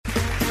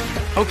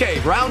Okay,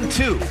 round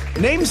 2.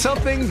 Name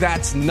something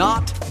that's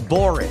not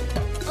boring.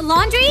 A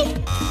laundry?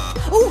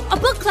 Ooh, a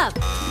book club.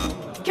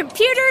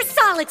 Computer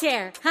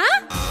solitaire,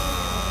 huh?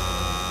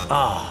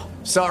 Ah,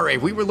 oh, sorry,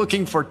 we were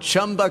looking for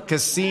Chumba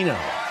Casino.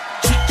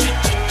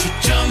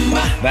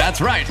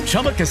 That's right,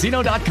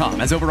 ChumbaCasino.com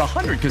has over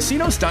 100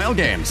 casino-style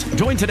games.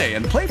 Join today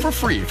and play for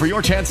free for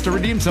your chance to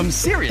redeem some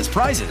serious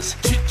prizes.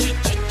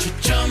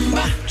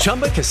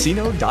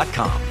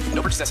 ChumbaCasino.com.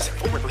 No purchase necessary.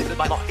 Void where prohibited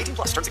by law. 18+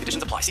 terms and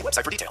conditions apply. See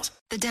website for details.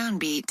 The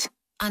Downbeat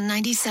on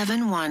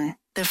 97.1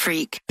 The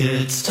Freak.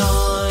 It's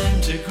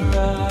time to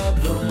grab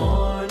the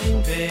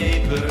morning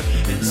paper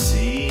and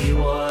see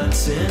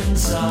what's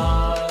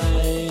inside.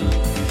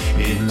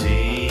 In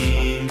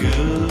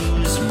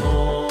Dingu's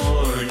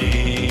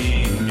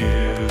morning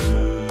news.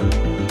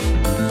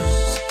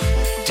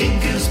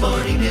 Dingu's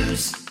morning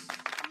news.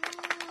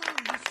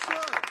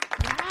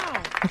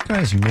 That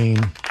guy's mean.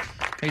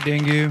 Hey,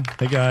 Dingu.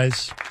 Hey,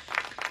 guys.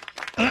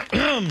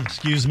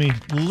 Excuse me.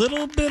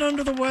 Little bit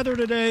under the weather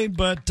today,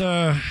 but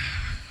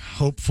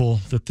hopeful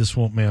that this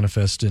won't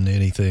manifest into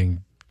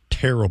anything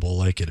terrible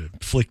like it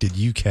afflicted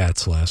you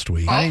cats last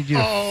week. I need you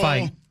to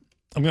fight.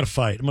 I'm going to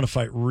fight. I'm going to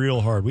fight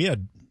real hard. We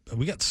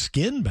got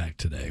Skin back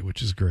today,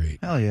 which is great.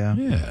 Hell yeah.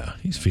 Yeah,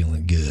 he's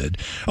feeling good.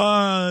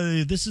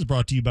 This is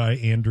brought to you by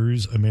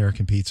Andrew's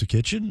American Pizza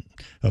Kitchen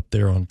up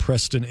there on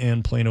Preston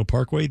and Plano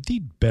Parkway, the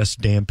best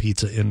damn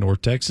pizza in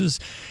North Texas.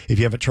 If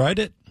you haven't tried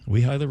it,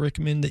 we highly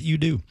recommend that you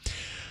do.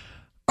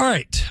 All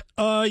right,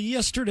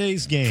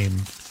 yesterday's game,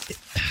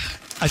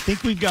 I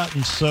think we've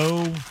gotten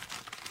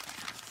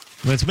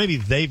maybe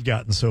they've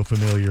gotten so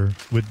familiar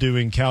with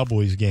doing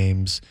Cowboys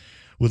games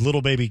with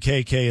little baby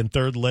KK and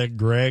third leg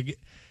Greg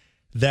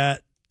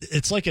that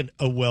it's like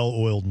a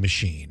well-oiled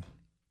machine.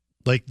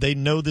 Like, they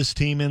know this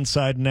team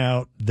inside and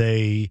out.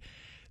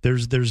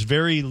 There's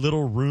very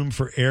little room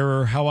for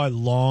error. How I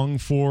long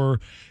for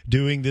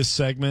doing this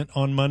segment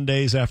on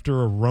Mondays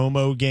after a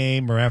Romo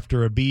game or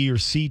after a B or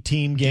C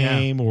team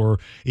game or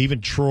even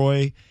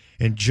Troy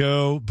and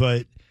Joe.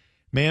 But,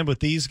 man, with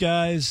these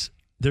guys,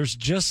 there's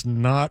just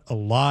not a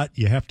lot.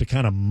 You have to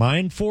kind of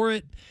mind for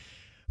it.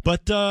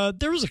 But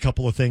there was a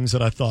couple of things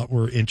that I thought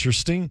were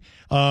interesting.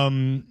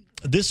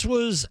 This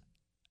was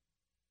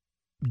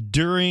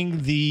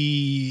during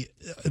the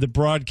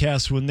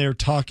broadcast when they're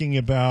talking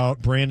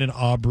about Brandon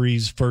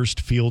Aubrey's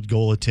first field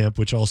goal attempt,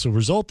 which also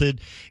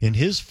resulted in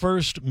his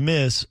first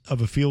miss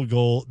of a field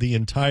goal the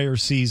entire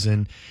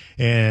season,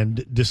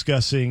 and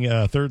discussing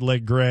third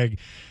leg Greg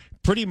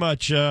pretty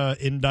much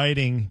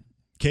indicting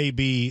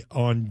KB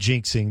on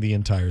jinxing the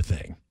entire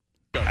thing.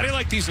 How do you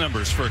like these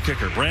numbers for a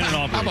kicker? Brandon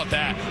Aubrey. How about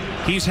that?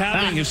 He's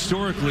having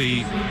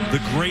historically the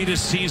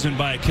greatest season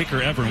by a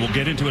kicker ever, and we'll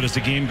get into it as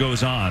the game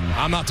goes on.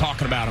 I'm not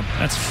talking about him.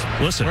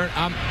 Listen.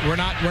 We're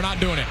not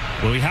doing it.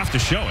 Well, we have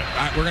to show it.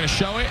 All right, we're going to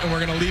show it, and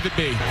we're going to leave it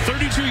be.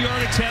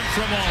 32-yard attempt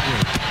from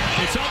Aubrey.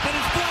 It's up and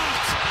it's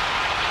blocked.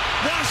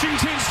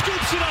 Washington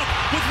scoops it up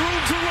with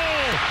room to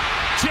roll.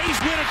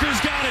 Chase Whitaker's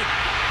got it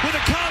with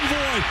a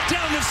convoy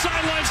down the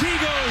sidelines. He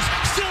goes,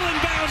 still in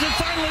bounds, and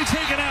finally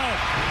taken out.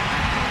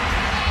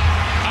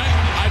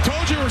 I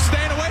told you we're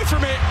staying away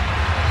from it.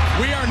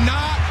 We are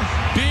not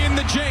being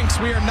the jinx.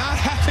 We are not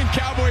having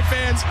Cowboy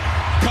fans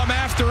come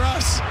after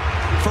us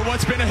for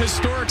what's been a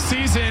historic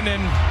season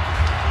and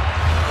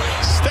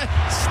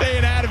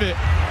staying out of it.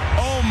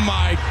 Oh,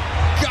 my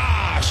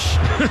gosh.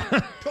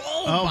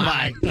 Oh,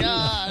 my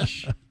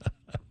gosh.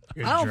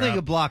 I don't think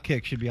a block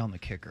kick should be on the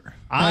kicker.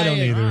 I don't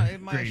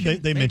either.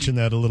 They mentioned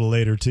that a little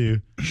later,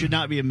 too. Should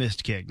not be a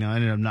missed kick. Now, I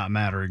ended up not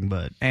mattering,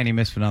 but... And he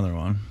missed another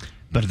one.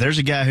 But if there's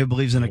a guy who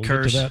believes in a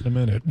curse... We'll get to that in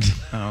a minute.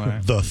 Oh,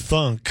 right. The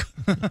thunk.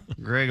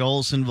 Greg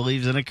Olson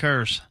believes in a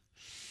curse.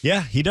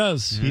 Yeah, he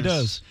does. Yes. He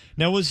does.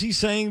 Now, was he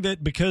saying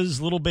that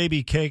because little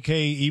baby KK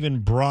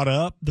even brought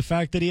up the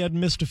fact that he hadn't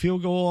missed a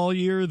field goal all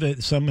year,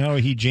 that somehow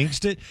he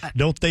jinxed it?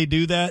 Don't they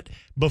do that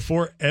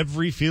before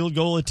every field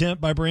goal attempt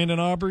by Brandon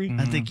Aubrey?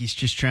 I think he's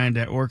just trying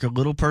to work a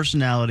little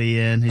personality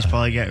in. He's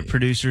probably got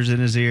producers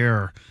in his ear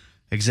or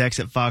execs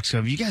at Fox.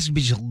 You guys could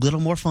be just a little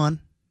more fun.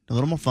 A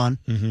little more fun.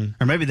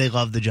 Mm-hmm. Or maybe they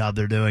love the job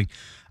they're doing.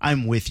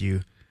 I'm with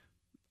you.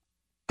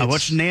 I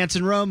watched Nance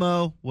and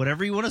Romo.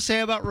 Whatever you want to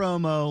say about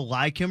Romo,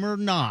 like him or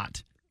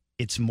not,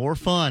 it's more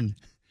fun.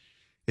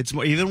 It's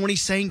more, even when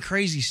he's saying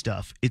crazy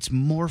stuff, it's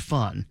more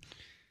fun.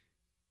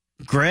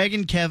 Greg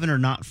and Kevin are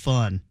not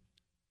fun.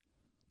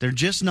 They're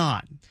just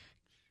not.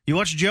 You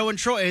watch Joe and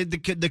Troy,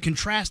 the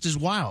contrast is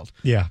wild.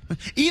 Yeah.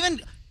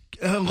 Even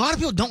a lot of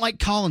people don't like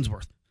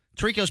Collinsworth.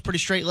 Tirico's pretty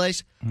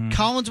straight-laced.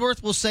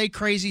 Collinsworth will say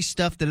crazy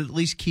stuff that at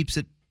least keeps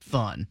it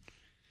fun.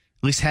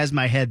 At least has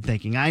my head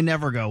thinking. I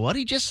never go, what'd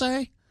he just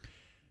say?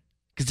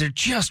 Because they're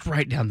just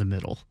right down the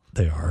middle.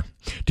 They are.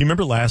 Do you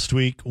remember last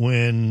week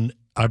when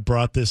I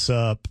brought this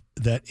up,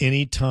 that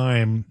any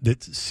time that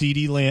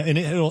CeeDee Lamb, and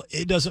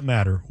it doesn't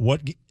matter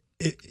what,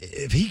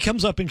 if he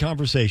comes up in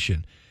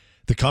conversation,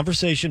 the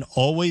conversation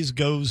always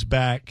goes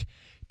back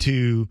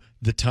to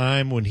the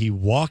time when he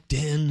walked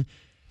in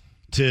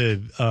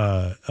to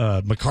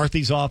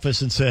McCarthy's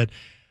office and said,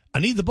 I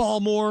need the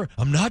ball more.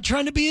 I'm not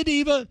trying to be a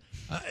diva.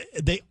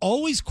 They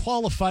always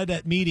qualify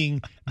that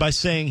meeting by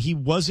saying he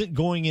wasn't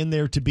going in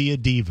there to be a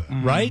diva,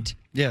 right?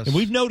 Yes. And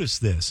we've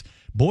noticed this.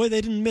 Boy,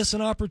 they didn't miss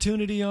an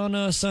opportunity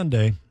on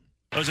Sunday.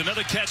 There's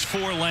another catch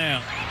for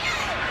Lamb.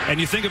 And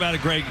you think about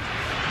it, Greg,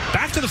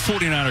 back to the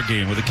 49er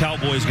game where the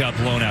Cowboys got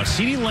blown out.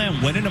 CeeDee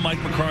Lamb went into Mike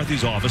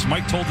McCarthy's office.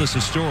 Mike told us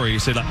his story. He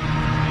said,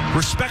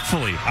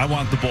 respectfully, I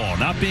want the ball.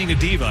 Not being a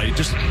diva. He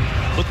just,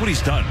 look what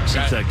he's done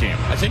since that game.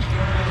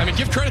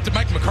 Give credit to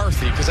Mike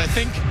McCarthy, because I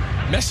think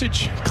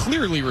message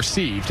clearly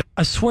received.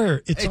 I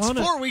swear, it's on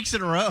 4 weeks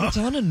in a row. It's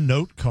on a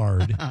note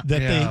card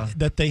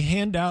that they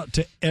hand out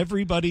to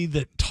everybody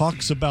that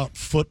talks about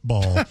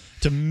football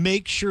to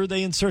make sure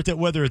they insert that.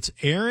 Whether it's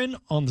Aaron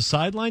on the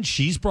sideline,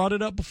 she's brought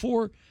it up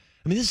before.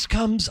 I mean, this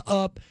comes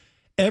up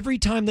every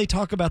time they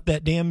talk about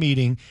that damn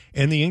meeting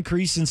and the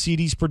increase in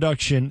CD's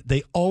production.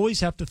 They always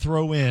have to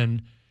throw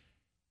in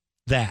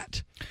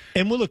that.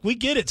 And look, we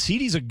get it.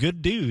 CD's a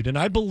good dude, and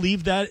I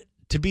believe that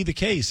to be the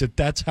case, that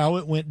that's how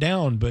it went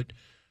down. But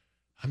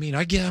I mean,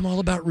 I'm all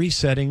about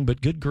resetting, but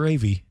good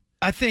gravy.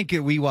 I think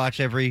we watch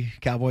every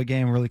Cowboy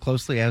game really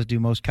closely, as do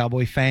most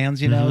Cowboy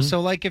fans, you know. So,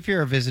 like, if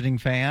you're a visiting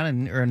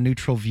fan or a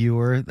neutral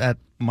viewer, that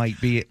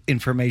might be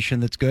information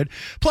that's good.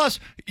 Plus,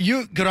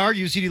 you could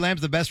argue CeeDee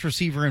Lamb's the best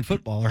receiver in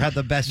football or had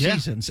the best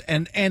seasons.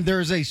 And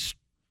there's a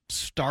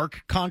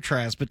stark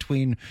contrast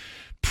between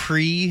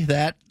pre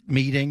that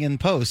meeting and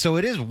post. So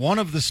it is one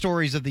of the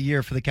stories of the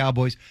year for the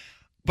Cowboys.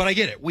 But I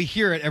get it. We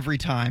hear it every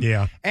time.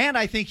 Yeah. And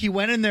I think he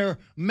went in there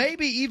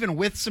maybe even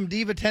with some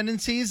diva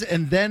tendencies,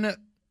 and then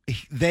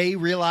they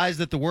realized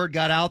that the word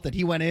got out that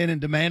he went in and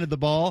demanded the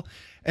ball,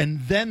 and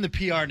then the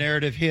PR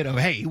narrative hit of,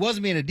 hey, he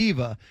wasn't being a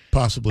diva.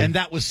 Possibly. And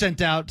that was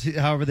sent out to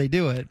however they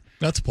do it.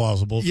 That's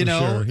plausible, for you know?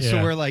 sure. Yeah.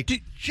 So we're like,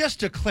 just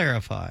to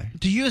clarify.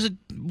 Do you,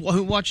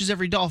 who watches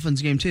every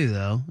Dolphins game too,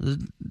 though,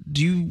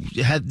 do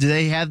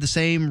they have the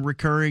same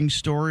recurring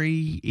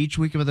story each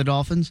week with the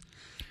Dolphins?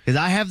 Because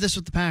I have this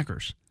with the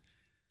Packers.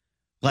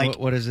 Like,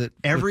 what is it?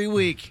 Every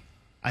week,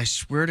 I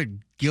swear to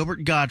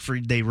Gilbert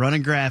Gottfried, they run a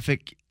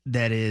graphic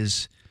that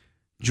is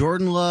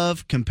Jordan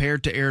Love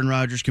compared to Aaron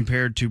Rodgers,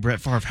 compared to Brett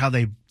Favre, how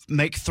they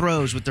make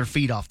throws with their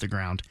feet off the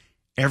ground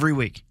every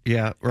week.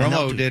 Yeah,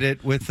 Romo did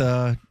it with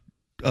a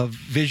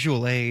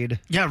visual aid.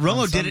 Yeah,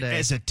 Romo did it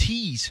as a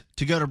tease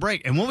to go to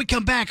break. And when we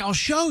come back, I'll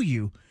show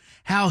you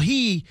how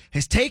he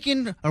has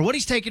taken, or what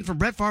he's taken from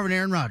Brett Favre and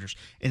Aaron Rodgers.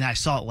 And I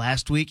saw it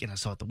last week, and I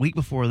saw it the week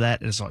before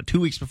that, and I saw it 2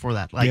 weeks before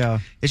that.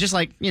 Like, it's just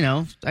like, you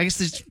know, I guess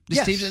these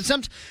teams,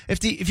 and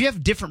if you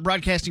have different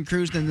broadcasting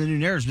crews than the new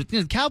narratives, but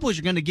the Cowboys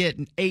are going to get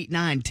 8,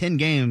 9, 10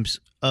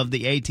 games of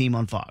the A-team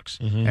on Fox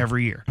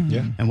every year.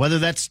 Yeah. And whether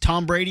that's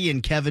Tom Brady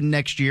and Kevin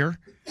next year,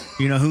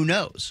 you know, who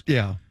knows?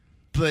 Yeah.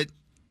 But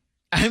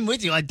I'm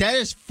with you. Like, that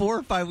is 4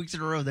 or 5 weeks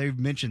in a row they've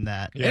mentioned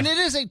that. Yeah. And it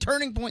is a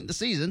turning point in the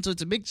season, so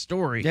it's a big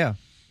story. Yeah.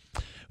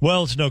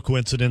 Well, it's no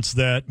coincidence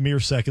that mere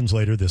seconds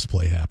later this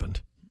play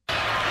happened.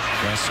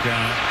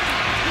 Prescott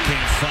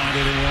can't find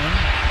anyone.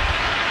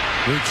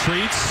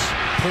 Retreats.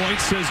 Point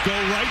says go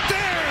right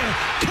there.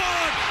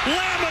 Caught.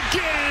 Lamb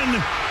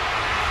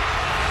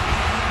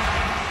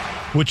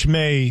again. Which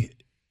may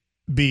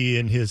be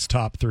in his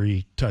top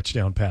 3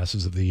 touchdown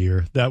passes of the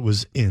year. That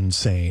was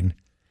insane.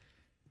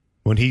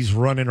 When he's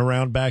running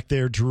around back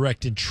there,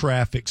 directing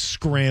traffic,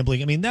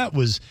 scrambling. I mean,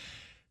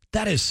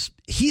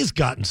 he has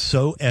gotten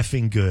so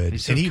effing good.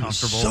 He's so and he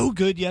comfortable. was so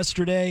good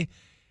yesterday.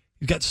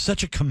 He's got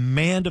such a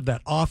command of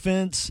that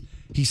offense.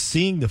 He's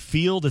seeing the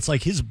field. It's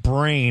like his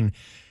brain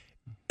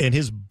and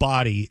his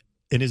body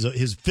and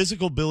his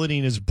physical ability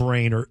and his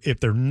brain, or if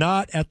they're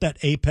not at that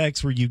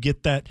apex where you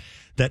get that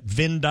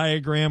Venn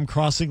diagram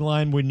crossing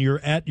line when you're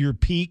at your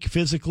peak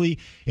physically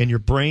and your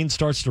brain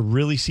starts to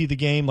really see the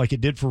game like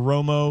it did for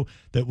Romo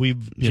that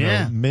we've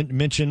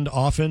mentioned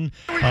often.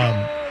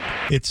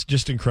 It's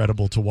just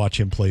incredible to watch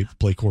him play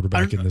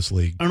quarterback in this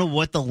league. I don't know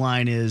what the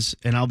line is,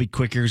 and I'll be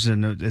quick here because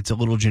it's a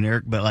little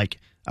generic, but like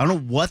I don't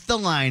know what the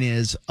line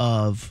is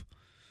of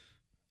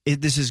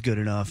this is good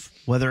enough,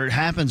 whether it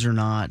happens or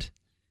not.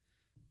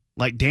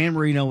 Like Dan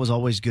Marino was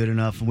always good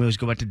enough, and we always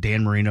go back to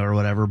Dan Marino or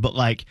whatever, but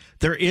like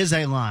there is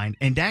a line,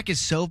 and Dak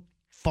is so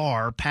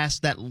far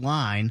past that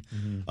line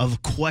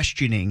of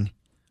questioning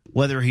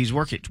whether he's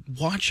working.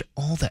 Watch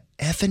all the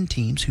effing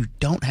teams who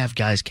don't have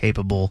guys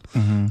capable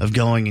of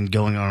going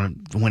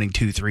on winning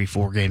 2, 3,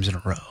 4 games in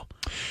a row.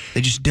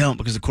 They just don't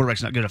because the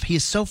quarterback's not good enough. He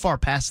is so far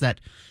past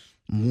that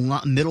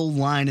middle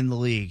line in the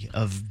league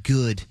of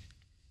good.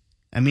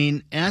 I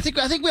mean, and I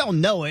think we all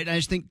know it. I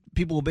just think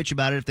people will bitch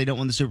about it if they don't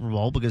win the Super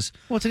Bowl because,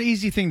 well, it's an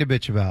easy thing to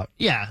bitch about.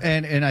 Yeah,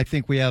 and I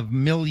think we have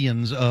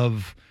millions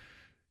of,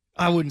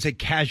 I wouldn't say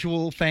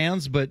casual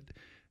fans, but.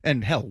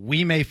 And hell,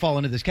 we may fall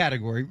into this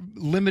category,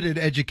 limited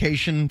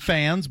education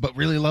fans, but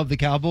really love the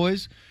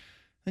Cowboys.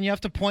 Then you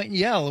have to point and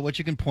yell at what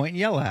you can point and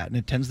yell at. And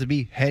it tends to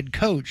be head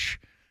coach,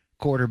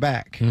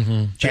 quarterback.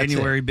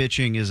 January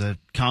bitching is a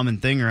common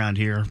thing around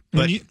here.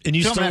 But you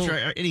don't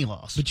after any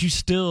loss. But you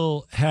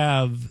still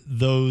have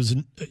those,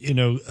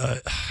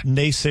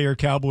 naysayer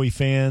Cowboy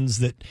fans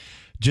that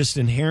just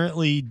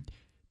inherently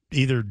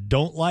either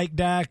don't like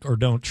Dak or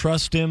don't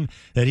trust him,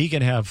 that he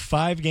can have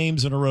 5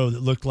 games in a row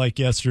that looked like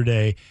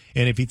yesterday,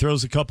 and if he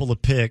throws a couple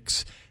of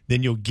picks,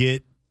 then you'll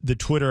get the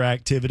Twitter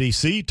activity.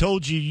 See,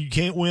 told you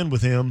can't win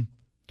with him.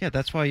 Yeah,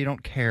 that's why you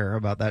don't care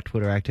about that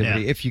Twitter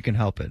activity if you can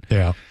help it.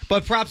 Yeah.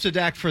 But props to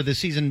Dak for the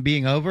season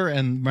being over,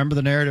 and remember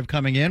the narrative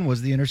coming in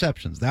was the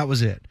interceptions. That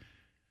was it.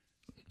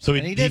 So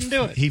he didn't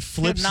do it. He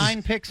flips he had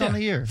 9 picks on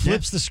the year.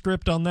 Flips the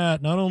script on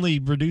that. Not only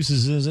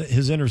reduces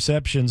his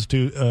interceptions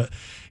to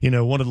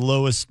one of the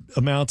lowest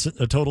amounts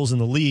totals in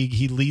the league,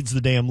 he leads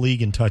the damn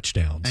league in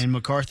touchdowns. And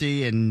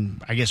McCarthy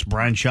and I guess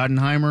Brian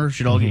Schottenheimer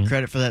should all get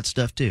credit for that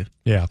stuff too.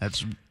 Yeah,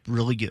 that's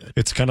really good.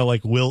 It's kind of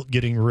like Wilt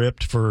getting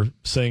ripped for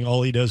saying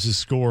all he does is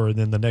score, and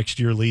then the next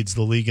year leads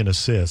the league in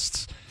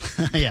assists.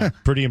 Yeah,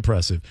 pretty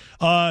impressive.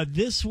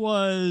 This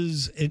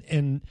was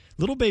and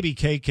little baby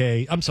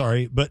KK. I'm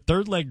sorry, but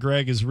Third Leg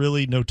Greg is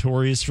really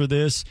notorious for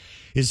this.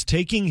 Is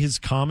taking his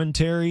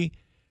commentary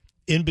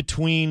in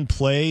between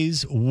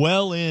plays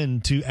well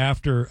into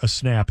after a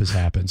snap has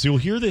happened. So you'll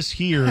hear this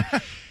here.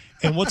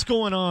 And what's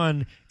going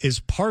on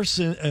is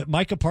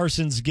Micah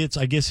Parsons gets,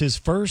 I guess, his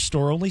first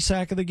or only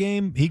sack of the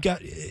game. I guess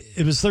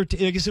it was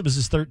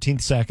his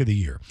 13th sack of the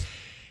year.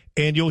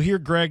 And you'll hear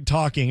Greg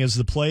talking as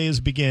the play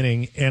is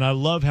beginning, and I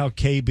love how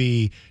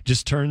KB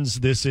just turns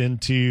this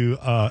into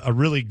a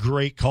really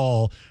great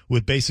call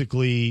with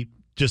basically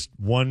just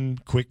one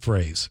quick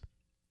phrase.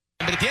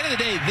 But at the end of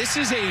the day, this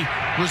is a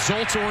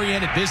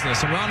results-oriented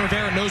business, and Ron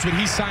Rivera knows what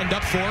he's signed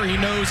up for. He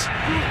knows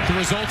the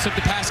results of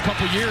the past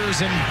couple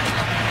years, and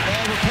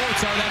all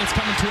reports are that it's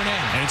coming to an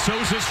end. And so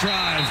is this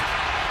drive.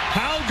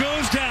 How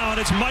goes down?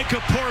 It's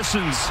Micah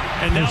Parsons,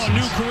 and now a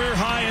new career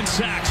high in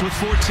sacks with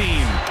 14.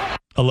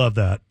 I love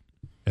that.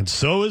 And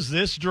so is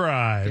this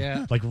drive.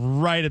 Yeah. Like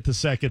right at the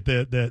second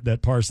that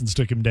Parsons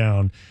took him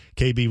down,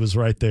 KB was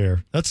right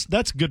there.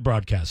 That's good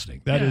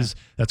broadcasting. That's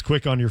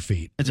quick on your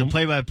feet. It's a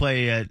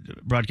play-by-play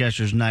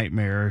broadcaster's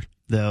nightmare,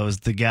 though, is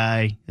the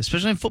guy,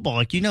 especially in football,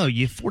 like you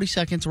have 40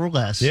 seconds or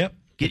less. Yep.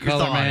 Get your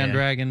color thought man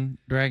in.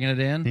 dragging it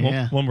in.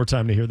 Yeah. One more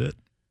time to hear that.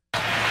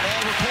 All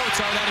reports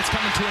are that it's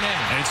coming to an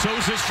end. And so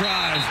is this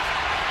drive.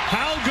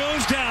 How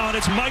goes down?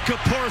 It's Micah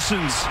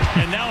Parsons,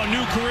 and now a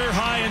new career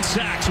high in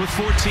sacks with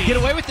 14. Get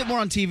away with it more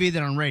on TV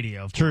than on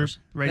radio, of course.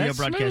 Radio That's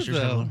broadcasters smooth,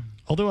 have though. one.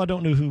 Although I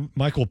don't know who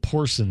Michael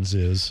Parsons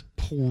is.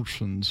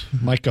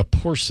 Micah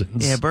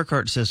Parsons. Yeah,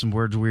 Burkhart says some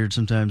words weird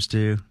sometimes,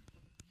 too.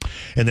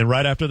 And then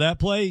right after that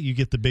play, you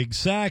get the big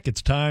sack.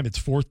 It's time. It's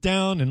 4th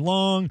down and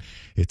long.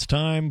 It's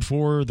time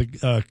for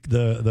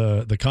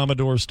the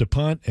Commodores to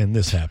punt, and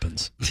this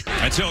happens.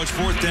 And so it's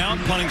 4th down,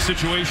 punting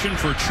situation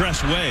for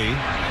Tress Way.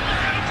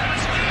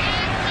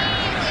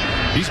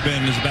 He's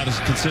been about as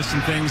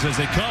consistent things as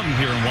they come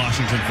here in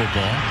Washington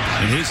football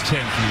in his 10th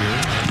year.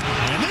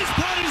 And this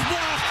punt is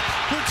blocked.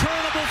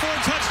 Returnable for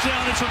a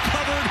touchdown. It's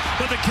recovered,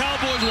 but the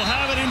Cowboys will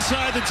have it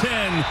inside the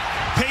 10.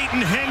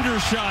 Peyton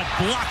Hendershot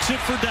blocks it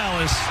for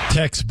Dallas.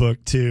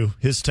 Textbook, too.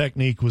 His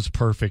technique was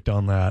perfect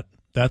on that.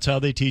 That's how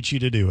they teach you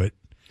to do it.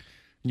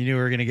 You knew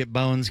we were going to get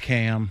Bones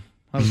Cam.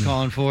 I was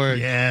calling for it.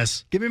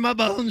 Yes. Give me my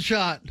Bones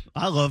shot.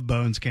 I love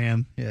Bones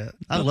Cam. Yeah.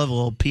 I love a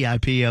little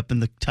PIP up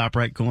in the top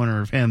right corner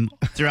of him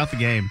throughout the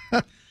game.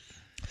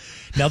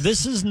 Now,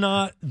 this is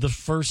not the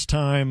first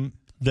time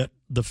that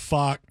the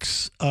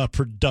Fox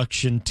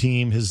production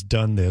team has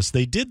done this.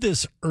 They did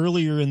this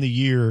earlier in the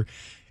year,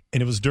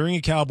 and it was during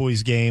a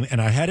Cowboys game,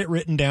 and I had it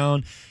written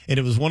down, and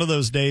it was one of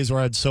those days where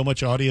I had so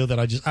much audio that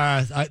I just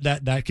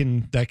that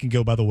can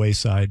go by the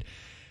wayside.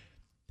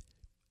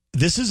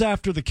 This is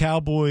after the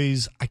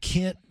Cowboys. I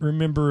can't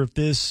remember if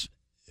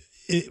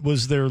it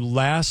was their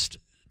last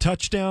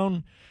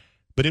touchdown,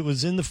 but it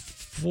was in the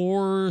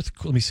 4th.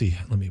 Let me see.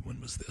 When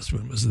was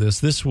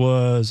this? This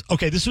was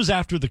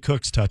after the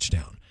Cooks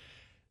touchdown.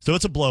 So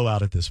it's a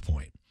blowout at this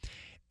point.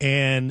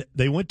 And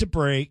they went to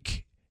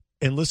break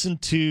and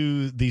listened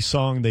to the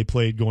song they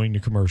played going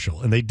to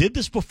commercial. And they did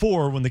this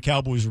before when the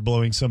Cowboys were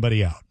blowing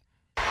somebody out.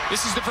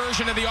 This is the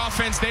version of the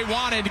offense they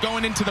wanted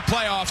going into the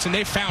playoffs, and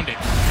they found it.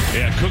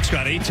 Yeah, Cook's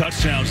got 8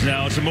 touchdowns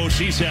now. It's the most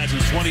he's had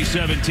since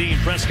 2017.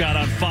 Prescott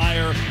on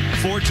fire.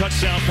 4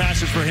 touchdown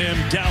passes for him.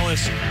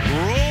 Dallas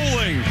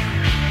rolling.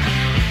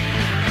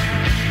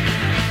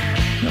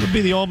 That would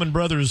be the Allman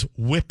Brothers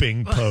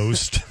whipping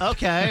post.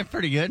 Okay,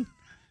 pretty good.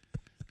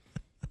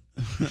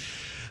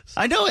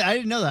 I know it. I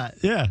didn't know that.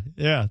 Yeah.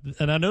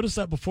 And I noticed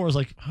that before. I was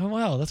like, oh,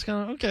 wow, that's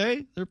kind of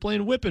okay. They're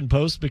playing whipping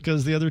post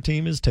because the other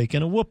team is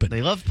taking a whooping.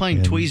 They love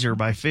playing Tweezer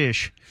by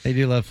Fish. They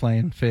do love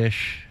playing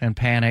Fish and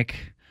Panic.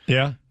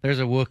 Yeah. There's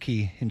a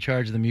Wookiee in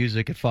charge of the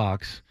music at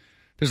Fox.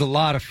 There's a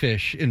lot of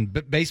Fish in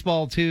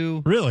baseball,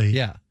 too. Really?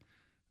 Yeah.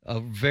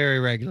 Very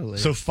regularly.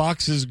 So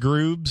Fox's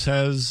Groobs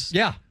has...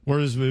 Yeah.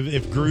 Whereas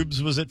if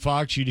Groobs was at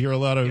Fox, you'd hear a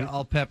lot of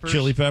all peppers.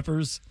 Chili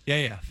Peppers.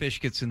 Yeah. Fish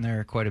gets in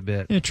there quite a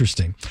bit.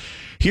 Interesting.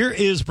 Here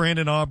is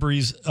Brandon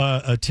Aubrey's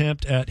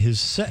attempt at his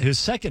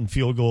second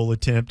field goal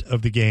attempt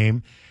of the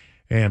game.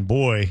 And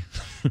boy,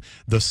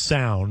 the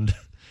sound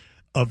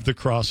of the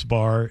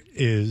crossbar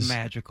is...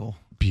 magical.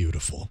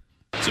 Beautiful.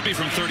 This will be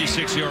from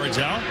 36 yards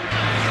out.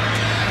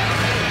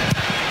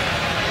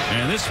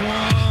 And this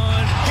one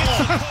hits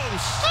the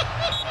post.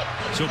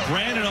 So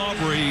Brandon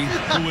Aubrey,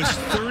 who was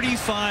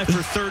 35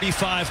 for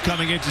 35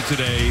 coming into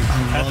today,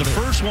 had the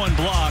first one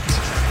blocked,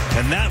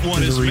 and that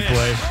one is missed.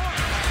 Replay.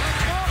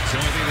 It's the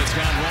only thing that's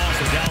gone wrong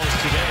for Dallas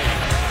today.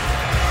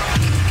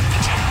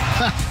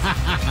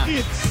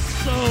 It's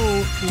so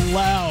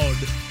loud.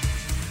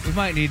 We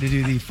might need to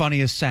do the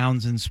funniest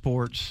sounds in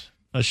sports.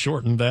 I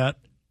shortened that.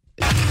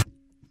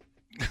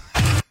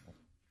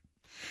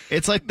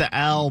 It's like the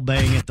owl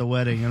bang at the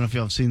wedding. I don't know if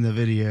y'all have seen the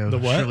video. The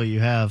what? Surely you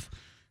have.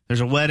 There's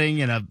a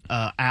wedding and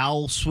a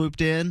owl swooped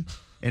in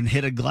and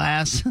hit a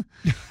glass,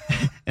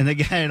 and they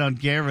got it on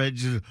camera. It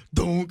just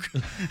donk.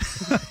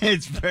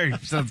 It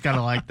sounds kind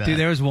of like that. Dude,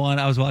 there was one.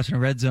 I was watching a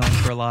Red Zone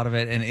for a lot of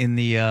it, and in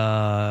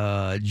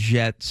the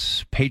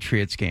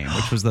Jets-Patriots game,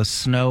 which was the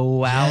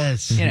snow out.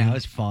 Yes. You know, it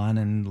was fun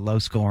and low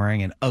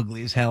scoring and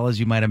ugly as hell, as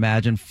you might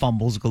imagine,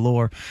 fumbles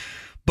galore.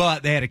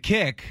 But they had a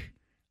kick.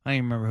 I don't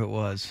even remember who it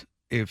was.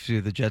 If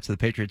the Jets or the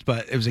Patriots,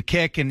 but it was a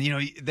kick, and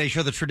they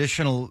show the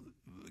traditional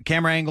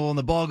camera angle, and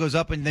the ball goes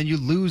up, and then you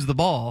lose the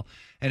ball,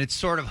 and it's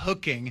sort of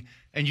hooking,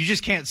 and you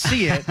just can't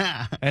see it,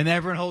 and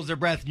everyone holds their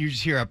breath, and you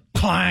just hear a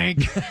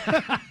clank.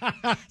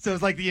 So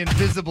it's like the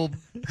invisible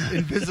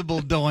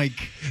doink.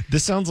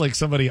 This sounds like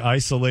somebody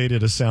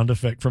isolated a sound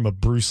effect from a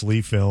Bruce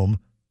Lee film.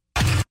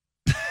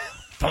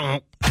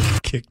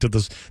 Kick to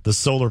the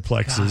solar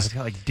plexus. God, it's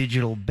got like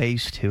digital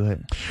bass to it.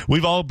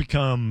 We've all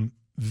become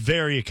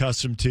very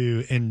accustomed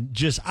to, and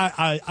just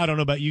I don't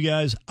know about you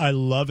guys, I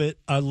love it.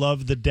 I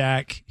love the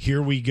Dak. Here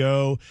we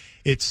go.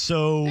 It's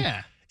so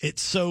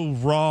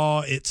raw.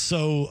 It's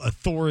so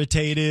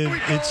authoritative.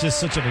 It's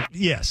just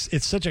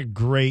it's such a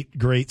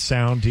great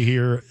sound to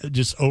hear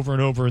just over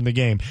and over in the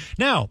game.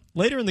 Now,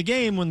 later in the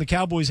game, when the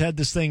Cowboys had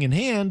this thing in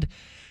hand,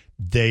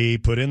 they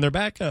put in their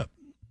backup.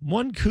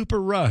 One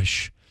Cooper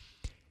Rush.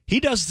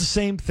 He does the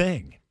same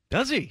thing.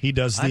 Does he? He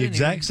does the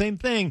exact same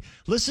thing.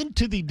 Listen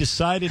to the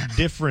decided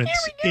difference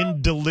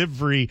in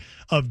delivery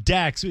of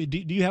Dax. Do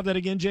you have that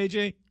again,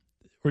 JJ?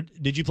 Or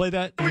did you play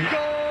that?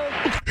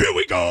 Here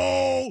we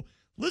go.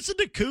 Listen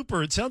to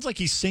Cooper. It sounds like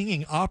he's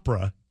singing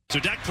opera. So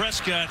Dak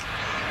Prescott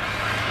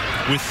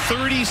with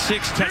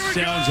 36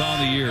 touchdowns on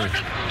the year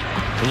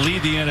to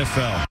lead the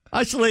NFL.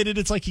 Isolated,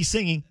 it's like he's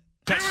singing.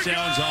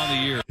 Touchdowns on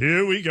the year.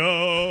 Here we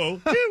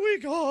go. Here we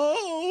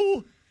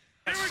go.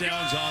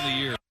 Touchdowns on the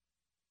year.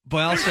 Boy,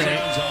 I'll say,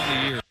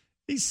 on the year.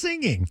 He's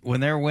singing. When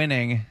they're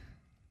winning,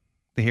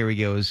 the here we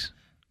go is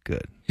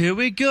good. Here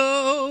we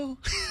go.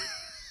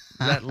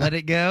 Let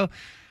it go.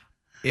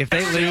 If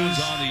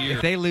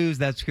they lose,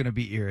 that's going to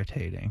be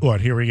irritating.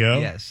 What, here we go?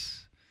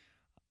 Yes.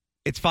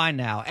 It's fine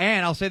now.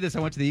 And I'll say this,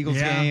 I went to the Eagles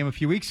game a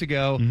few weeks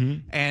ago,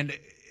 and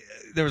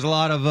there was a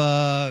lot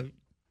of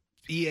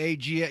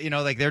EAG,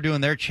 like they're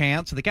doing their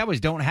chants. So the Cowboys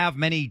don't have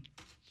many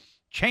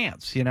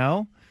chants, They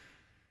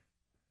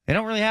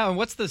don't really have. And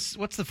what's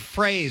the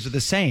phrase or the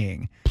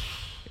saying?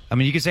 I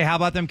mean, you could say, "How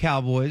about them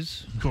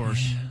Cowboys?" Of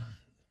course.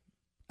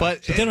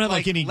 But they don't have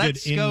like any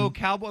let's good. Go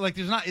Cowboy! Like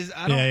there's not.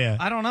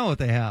 I don't know what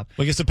they have.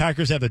 Well, I guess the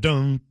Packers have the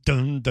dun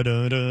dun dun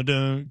dun dun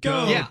dun.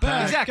 Go,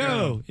 Pack, exactly.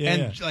 Go. Yeah,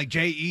 and like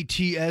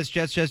JETS,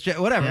 Jets,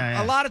 whatever.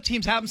 Yeah. A lot of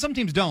teams have them. Some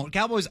teams don't.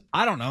 Cowboys,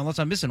 I don't know unless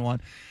I'm missing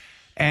one.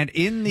 And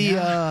in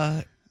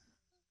the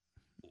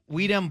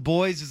 "We Dem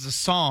Boys" is a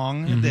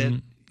song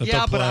that.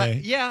 But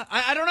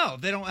I don't know.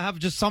 They don't have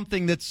just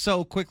something that's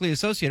so quickly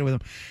associated with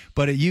them.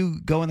 But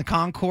you go in the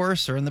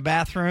concourse or in the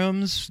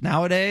bathrooms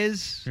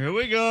nowadays. Here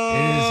we go.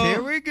 It is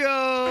here we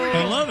go.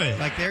 I love it.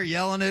 Like they're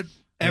yelling it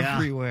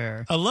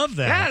everywhere. I love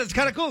that. Yeah, it's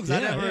kind of cool because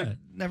I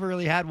never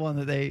really had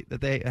one that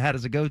they had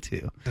as a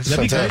go-to. That'd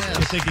be great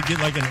if they could get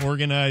like an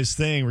organized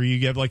thing where you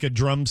get like a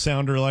drum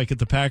sounder like at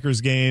the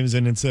Packers games,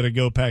 and instead of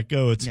 "Go Pack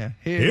Go," it's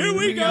here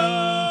we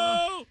go.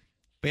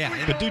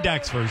 But do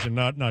Dak's version,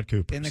 not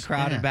Cooper's. In the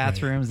crowded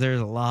bathrooms, there's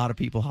a lot of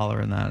people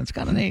hollering that. It's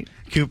kind of neat.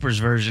 Cooper's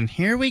version.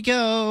 Here we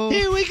go.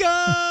 Here we go.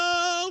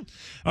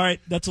 All right,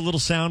 that's a little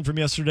sound from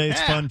yesterday.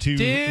 It's fun to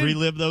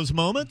relive those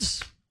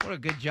moments. What a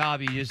good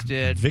job you just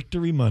did.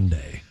 Victory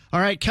Monday. All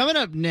right, coming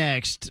up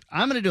next,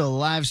 I'm going to do a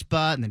live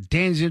spot, and then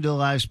Dan's going to do a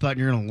live spot,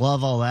 and you're going to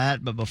love all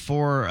that. But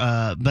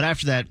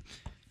after that,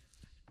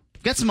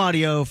 got some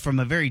audio from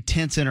a very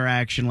tense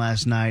interaction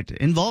last night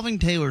involving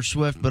Taylor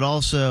Swift, but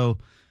also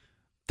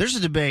there's a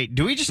debate.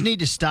 Do we just need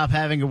to stop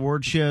having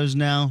award shows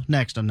now?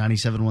 Next on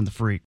 97.1 The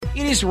Freak.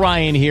 It is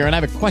Ryan here, and I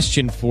have a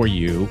question for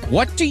you.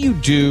 What do you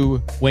do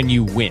when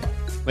you win?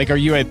 Like, are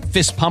you a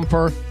fist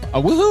pumper,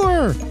 a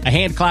woohooer, a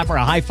hand clapper,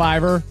 a high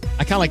fiver?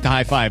 I kind of like the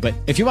high five, but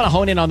if you want to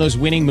hone in on those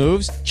winning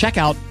moves, check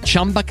out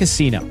Chumba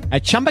Casino.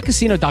 At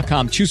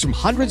ChumbaCasino.com, choose from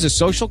hundreds of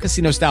social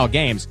casino-style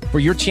games for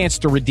your chance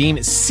to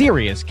redeem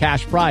serious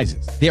cash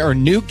prizes. There are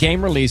new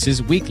game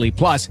releases weekly,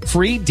 plus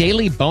free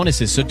daily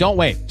bonuses, so don't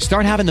wait.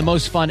 Start having the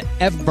most fun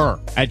ever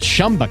at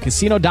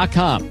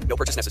ChumbaCasino.com. No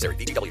purchase necessary.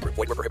 VGW. Void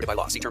where prohibited by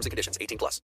law. See terms and conditions. 18+.